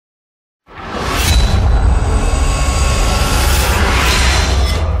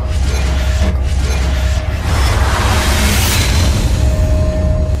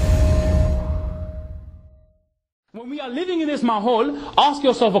living in this mahol, ask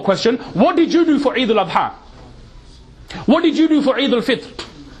yourself a question. What did you do for Eid al-Adha? What did you do for Eid al-Fitr?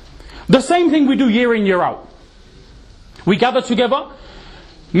 The same thing we do year in, year out. We gather together,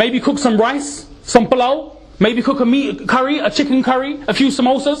 maybe cook some rice, some pulao, maybe cook a meat curry, a chicken curry, a few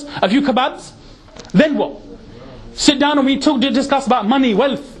samosas, a few kebabs. Then what? Sit down and we discuss about money,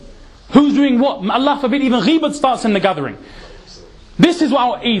 wealth. Who's doing what? Allah forbid, even ghibat starts in the gathering. This is what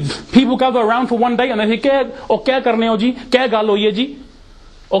our Eid. People gather around for one day and they say, kya karne ho ji? Kya gal ho ye ji?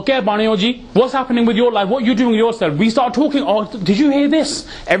 Or kya bane ho ji? What's happening with your life? What are you doing with yourself? We start talking, oh, did you hear this?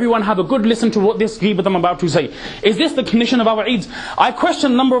 Everyone have a good listen to what this ghibat I'm about to say. Is this the condition of our Eids? I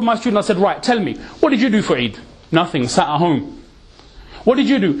questioned a number of my students. I said, right, tell me, what did you do for Eid? Nothing, sat at home. What did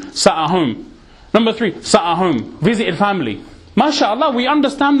you do? Sat at home. Number 3, sat at home, visited family. MashaAllah, we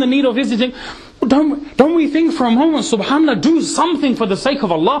understand the need of visiting. Don't we think for a moment, subhanAllah, do something for the sake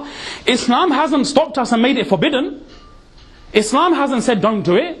of Allah? Islam hasn't stopped us and made it forbidden. Islam hasn't said don't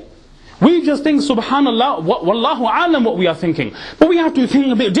do it. We just think, subhanAllah, wallahu alam what we are thinking. But we have to think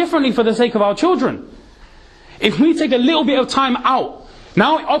a bit differently for the sake of our children. If we take a little bit of time out,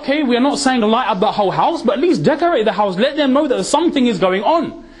 now, okay, we are not saying light up the whole house, but at least decorate the house. Let them know that something is going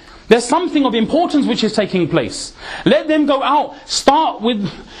on. There's something of importance which is taking place. Let them go out. Start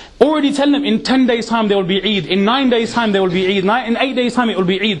with, already tell them in 10 days time there will be Eid. In 9 days time there will be Eid. In 8 days time it will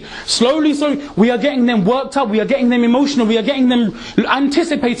be Eid. Slowly, we are getting them worked up. We are getting them emotional. We are getting them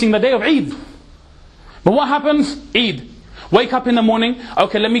anticipating the day of Eid. But what happens? Eid. Wake up in the morning.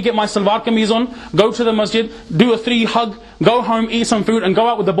 Okay, let me get my salwar kameez on. Go to the masjid. Do a 3 hug. Go home, eat some food and go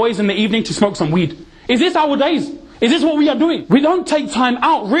out with the boys in the evening to smoke some weed. Is this our days? Is this what we are doing? We don't take time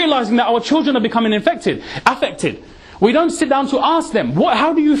out realizing that our children are becoming affected. We don't sit down to ask them,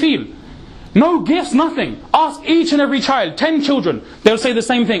 how do you feel? No gifts, nothing. Ask each and every child, 10 children. They'll say the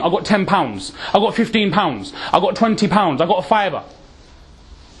same thing. I got £10. I got £15. I got £20. I got a fiver.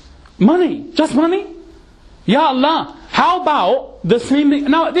 Money. Just money? Ya Allah. How about the same thing?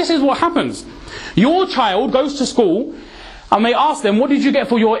 Now this is what happens. Your child goes to school and they ask them, what did you get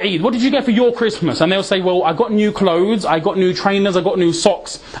for your Eid? What did you get for your Christmas? And they'll say, well, I got new clothes, I got new trainers, I got new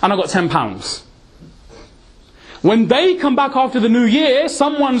socks, and I got £10. When they come back after the new year,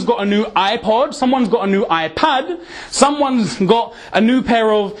 someone's got a new iPod, someone's got a new iPad, someone's got a new pair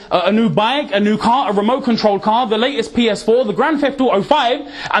of, a new bike, a new car, a remote control car, the latest PS4, the Grand Theft Auto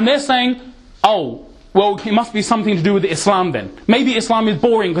 5, and they're saying, oh, well, it must be something to do with Islam then. Maybe Islam is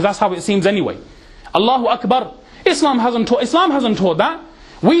boring because that's how it seems anyway. Allahu Akbar. Islam hasn't taught that.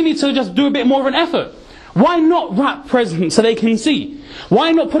 We need to just do a bit more of an effort. Why not wrap presents so they can see?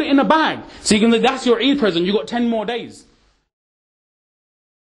 Why not put it in a bag? So you can, that's your Eid present, you got 10 more days.